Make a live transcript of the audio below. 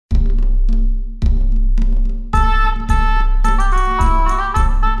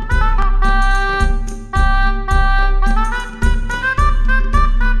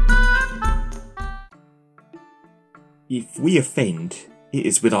we offend, it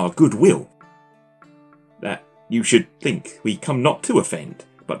is with our good will. That you should think we come not to offend,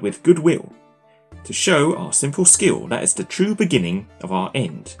 but with good will, to show our simple skill that is the true beginning of our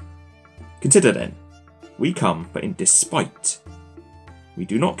end. Consider then, we come but in despite. We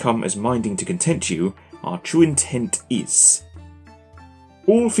do not come as minding to content you, our true intent is.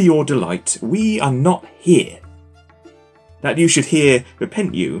 All for your delight, we are not here. That you should hear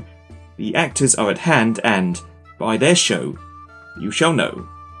repent you, the actors are at hand, and, by their show, you shall know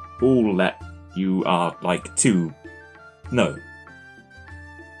all that you are like to know.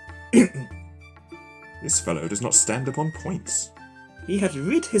 This fellow does not stand upon points. He hath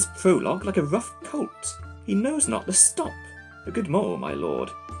rid his prologue like a rough colt. He knows not the stop. A good moral, my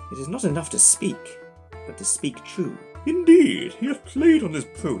lord. It is not enough to speak, but to speak true. Indeed, he hath played on his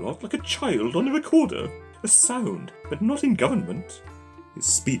prologue like a child on a recorder. A sound, but not in government. His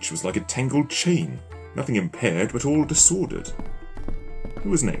speech was like a tangled chain, nothing impaired, but all disordered. Who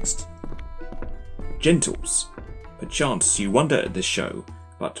was next? Gentles, perchance you wonder at this show,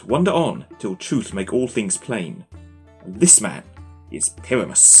 but wonder on till truth make all things plain. This man is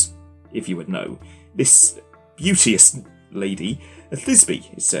Pyramus, if you would know. This beauteous lady, a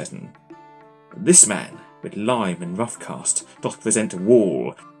Thisbe, is certain. This man, with lime and rough cast, doth present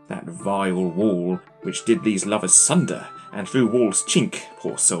wall, that vile wall, which did these lovers sunder, and through wall's chink,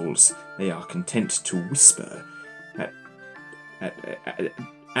 poor souls, they are content to whisper.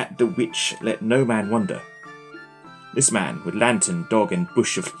 At the which let no man wonder. This man, with lantern, dog, and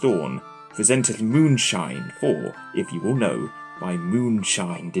bush of thorn, presenteth moonshine, for, if you will know, by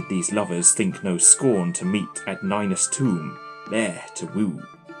moonshine did these lovers think no scorn to meet at Ninus' tomb, there to woo.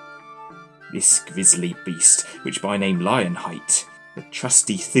 This grisly beast, which by name Lion hight, the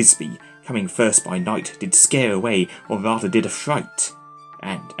trusty Thisbe, coming first by night, did scare away, or rather did affright,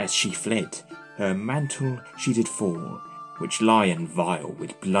 and, as she fled, her mantle she did fall, which Lion vile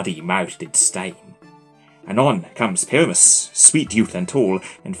with bloody mouth did stain. Anon comes Pyramus, sweet youth and tall,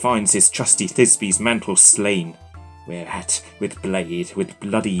 and finds his trusty Thisbe's mantle slain, whereat, with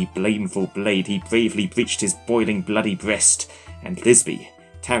bloody blameful blade, he bravely breached his boiling bloody breast, and Thisbe,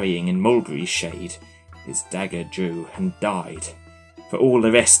 tarrying in mulberry shade, his dagger drew and died. For all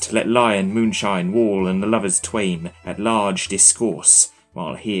the rest, let Lion, Moonshine, Wall, and the lovers twain at large discourse,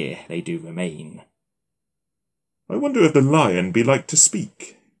 while here they do remain. I wonder if the lion be like to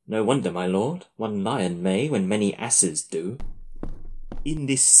speak. No wonder, my lord, one lion may, when many asses do. In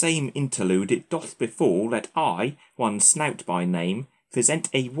this same interlude it doth befall that I, one Snout by name, present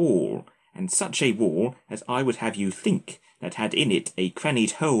a wall, and such a wall as I would have you think, that had in it a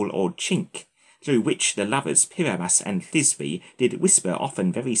crannied hole or chink, through which the lovers Pyramus and Thisbe did whisper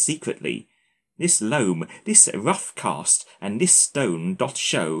often very secretly. This loam, this rough cast, and this stone doth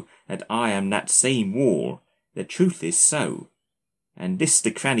show that I am that same wall. The truth is so. And this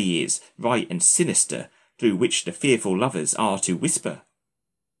the cranny is, right and sinister, through which the fearful lovers are to whisper.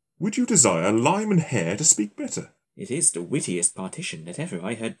 Would you desire Lime and Hare to speak better? It is the wittiest partition that ever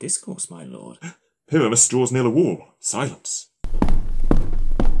I heard discourse, my lord. Pyramus draws near a wall. Silence.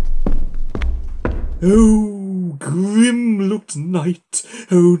 Oh, grim-looked night,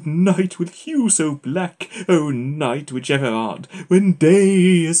 oh, night with hue so black, oh, night which ever art, when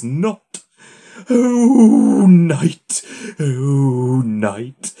day is not. Oh, night,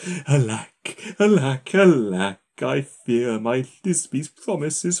 alack, alack, alack, I fear my Thisbe's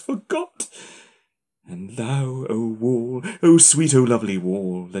promise is forgot. And thou, O wall, O sweet, O lovely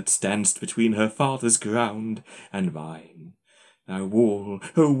wall, that stand'st between her father's ground and mine. Thou wall,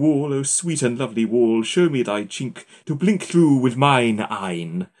 O sweet and lovely wall, show me thy chink to blink through with mine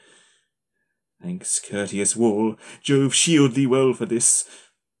eyne. Thanks, courteous wall, Jove shield thee well for this.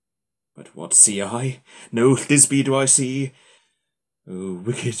 But what see I? No Thisbe do I see. O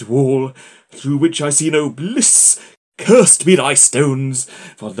wicked wall, through which I see no bliss, cursed be thy stones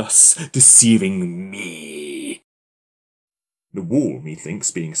for thus deceiving me. The wall,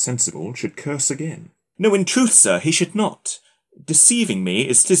 methinks, being sensible, should curse again. No, in truth, sir, he should not. Deceiving me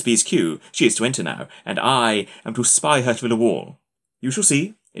is Thisbe's cue. She is to enter now, and I am to spy her through the wall. You shall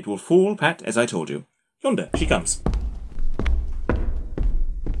see, it will fall pat as I told you. Yonder, she comes.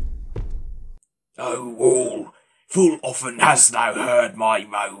 O wall, full often hast thou heard my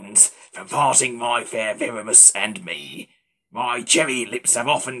moans, for parting my fair Pyramus and me. My cherry lips have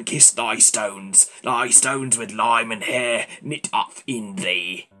often kissed thy stones with lime and hair knit up in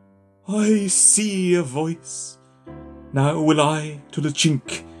thee. I see a voice. Now will I to the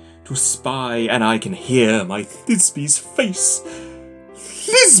chink to spy, and I can hear my Thisbe's face.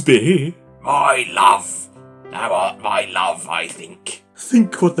 Thisbe! My love! Thou art my love, I think.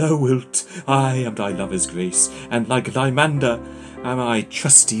 Think what thou wilt, I am thy lover's grace, and like Lymander am I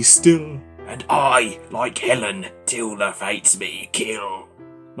trusty still. And I, like Helen, till the fates me kill.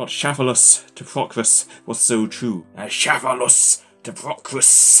 Not Shaphalus to Procrus was so true. As Shaphalus to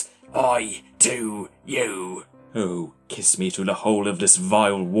Procrus, I to you. Oh, kiss me to the whole of this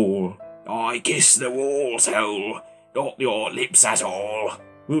vile wall. I kiss the wall's hole, not your lips at all.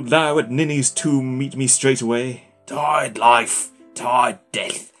 Wilt thou at Ninny's tomb meet me straightway? Tide life, tide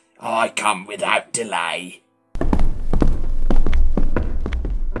death, I come without delay.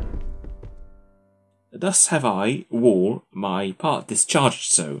 Thus have I, Wall, my part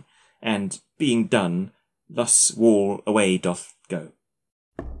discharged so, and being done, thus Wall away doth go.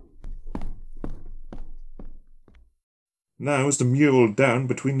 Now is the mural down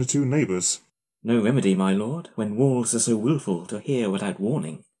between the two neighbours. No remedy, my lord, when walls are so wilful to hear without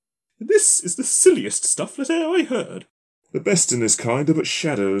warning. This is the silliest stuff that e'er I heard. The best in this kind are but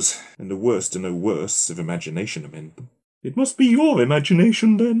shadows, and the worst are no worse if imagination amend them. It must be your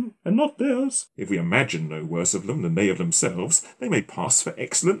imagination, then, and not theirs. If we imagine no worse of them than they of themselves, they may pass for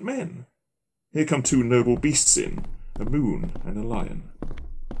excellent men. Here come two noble beasts in, a moon and a lion.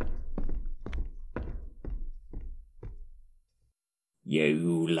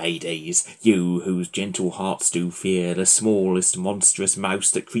 You, ladies, you whose gentle hearts do fear the smallest monstrous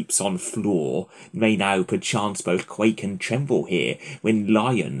mouse that creeps on floor, may now perchance both quake and tremble here, when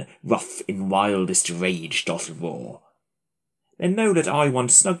lion, rough in wildest rage, doth roar. Then know that I one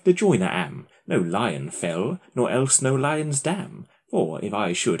snug the joiner am, no lion fell, nor else no lion's dam. For if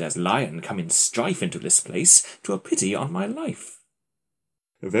I should as lion come in strife into this place, 'twere pity on my life.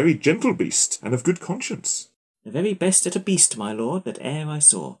 A very gentle beast, and of good conscience. The very best at a beast, my lord, that e'er I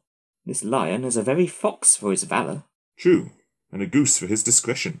saw. This lion is a very fox for his valour. True, and a goose for his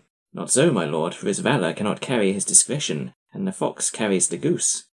discretion. Not so, my lord, for his valour cannot carry his discretion, and the fox carries the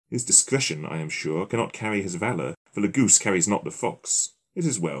goose. His discretion, I am sure, cannot carry his valour, for the goose carries not the fox. It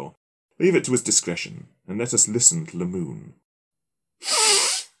is well. Leave it to his discretion, and let us listen to the moon.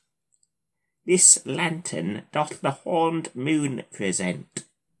 This lantern doth the horned moon present.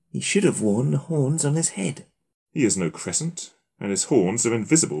 He should have worn the horns on his head. He is no crescent, and his horns are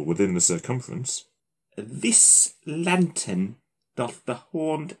invisible within the circumference. This lantern doth the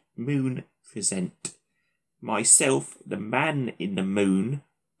horned moon present. Myself, the man in the moon,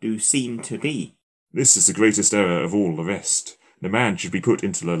 do seem to be. This is the greatest error of all the rest. The man should be put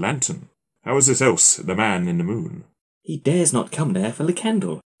into the lantern. How is it else the man in the moon? He dares not come there for the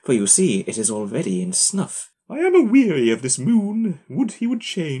candle, for you see it is already in snuff. I am a-weary of this moon. Would he would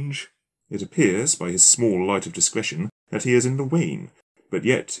change. It appears, by his small light of discretion, that he is in the wane, but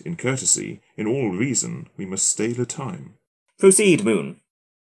yet, in courtesy, in all reason, we must stay the time. Proceed, moon.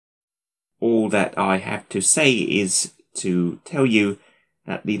 All that I have to say is to tell you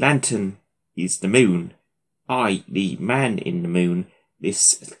that the lantern is the moon, I, the man in the moon,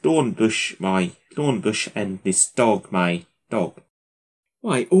 this thorn bush my thorn bush, and this dog my dog.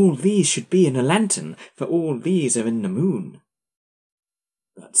 Why, all these should be in a lantern, for all these are in the moon.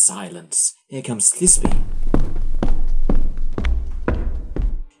 But silence, here comes Thisbe.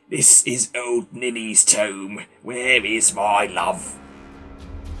 This is old Ninny's tomb. Where is my love?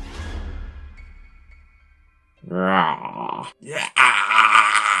 Rah.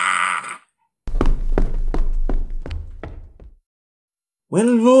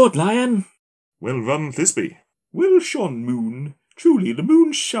 Well roared, lion. Well run, Thisbe. Well shone, moon. Truly the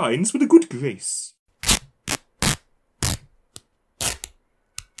moon shines with a good grace.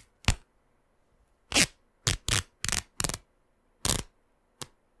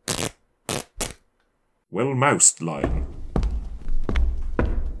 Well moused, lion.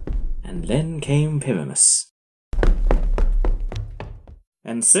 And then came Pyramus.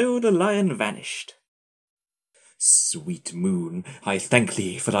 And so the lion vanished. Sweet moon, I thank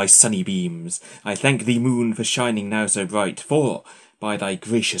thee for thy sunny beams. I thank thee, moon, for shining now so bright. For, by thy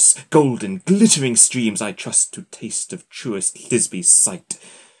gracious, golden, glittering streams, I trust to taste of truest Thisbe's sight.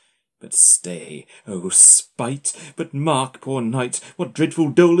 But stay, O spite, but mark, poor knight, what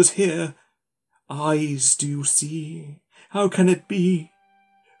dreadful dole is here. Eyes do you see? How can it be?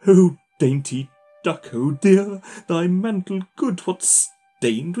 O dainty duck, O dear, thy mantle good, what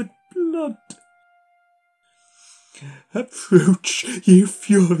stained with blood? Approach, ye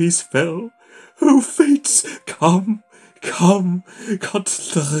furies fell. O fates, come, come, cut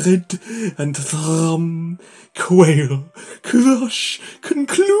thread and thrum, quail, crush,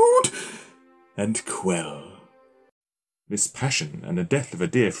 conclude, and quell. This passion and the death of a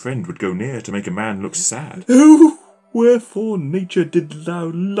dear friend would go near to make a man look sad. Oh, wherefore nature did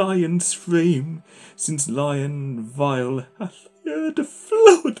thou lions frame, since lion vile hath here to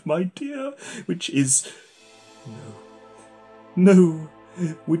float, my dear, which is... No,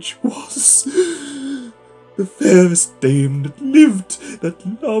 which was the fairest dame that lived, that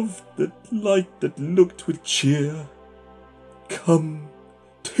loved, that liked, that looked with cheer. Come,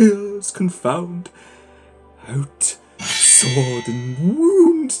 tears confound, out, sword and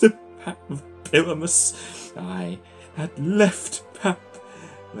wound the pap of Pyramus. I had left pap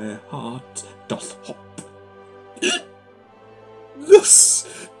where heart doth hop.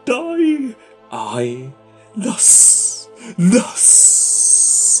 Thus die I, thus.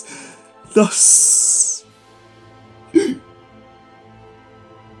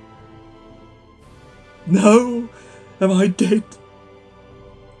 Now am I dead.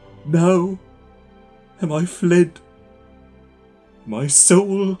 Now am I fled. My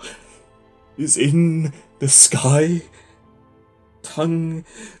soul is in the sky. Tongue,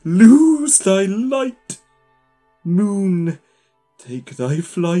 lose thy light. Moon, take thy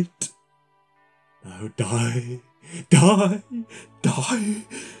flight. Now die, die, die,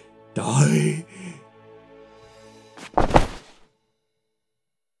 die.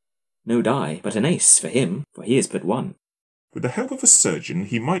 No die, but an ace for him, for he is but one. With the help of a surgeon,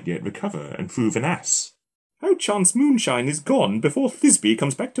 he might yet recover and prove an ass. How chance Moonshine is gone before Thisbe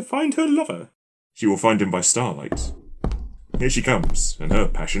comes back to find her lover? She will find him by starlight. Here she comes, and her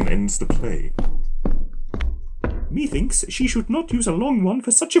passion ends the play. Methinks she should not use a long one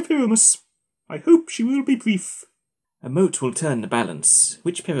for such a Pyramus. I hope she will be brief. A mote will turn the balance.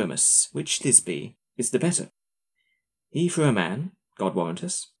 Which Pyramus, which Thisbe, is the better? He for a man, God warrant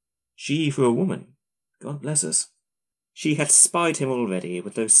us. She for a woman, God bless us. She hath spied him already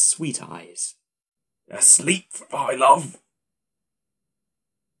with those sweet eyes. Asleep, my love.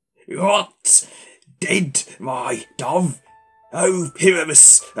 What? Dead, my dove? Oh,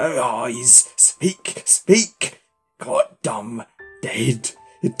 Pyramus, her eyes, speak, speak. Quite dumb, dead,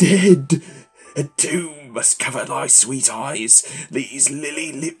 dead. A tomb must cover thy sweet eyes, these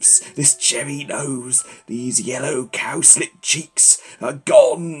lily lips, this cherry nose, these yellow cowslip cheeks are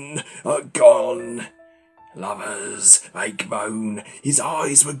gone, are gone. Lovers make moan, his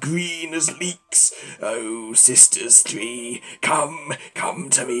eyes were green as leeks. Oh, sisters three, come, come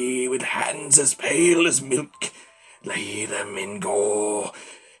to me with hands as pale as milk. Lay them in gore,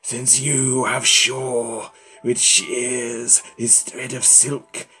 since you have shore with shears his thread of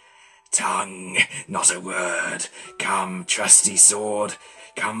silk. Tongue, not a word, come trusty sword,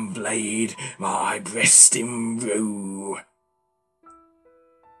 come blade, my breast imbrue.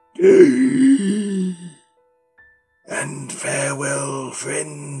 And farewell,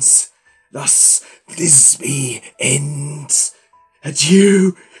 friends, thus Thisbe ends.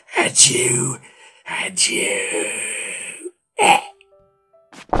 Adieu, adieu, adieu.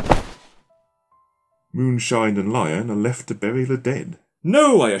 Moonshine and Lion are left to bury the dead.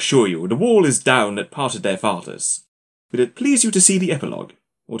 No, I assure you, the wall is down that parted their fathers. Will it please you to see the epilogue,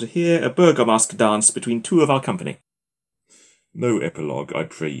 or to hear a burgomask dance between two of our company? No epilogue, I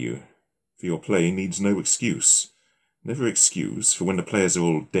pray you, for your play needs no excuse. Never excuse, for when the players are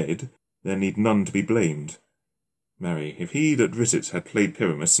all dead, there need none to be blamed. Marry, if he that writ it had played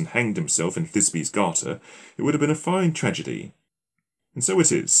Pyramus and hanged himself in Thisbe's garter, it would have been a fine tragedy. And so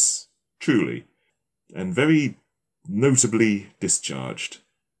it is, truly, and very notably discharged.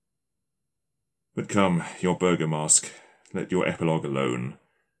 But come, your burgomask, let your epilogue alone.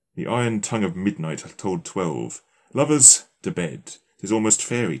 The iron tongue of midnight hath told 12. Lovers, to bed, 'tis almost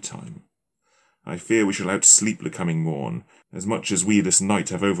fairy time. I fear we shall outsleep the coming morn, as much as we this night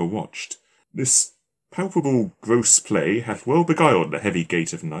have overwatched. This palpable gross play hath well beguiled the heavy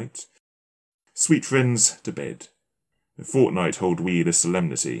gait of night. Sweet friends, to bed. A fortnight hold we the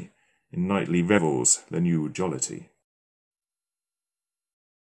solemnity, in nightly revels the new jollity.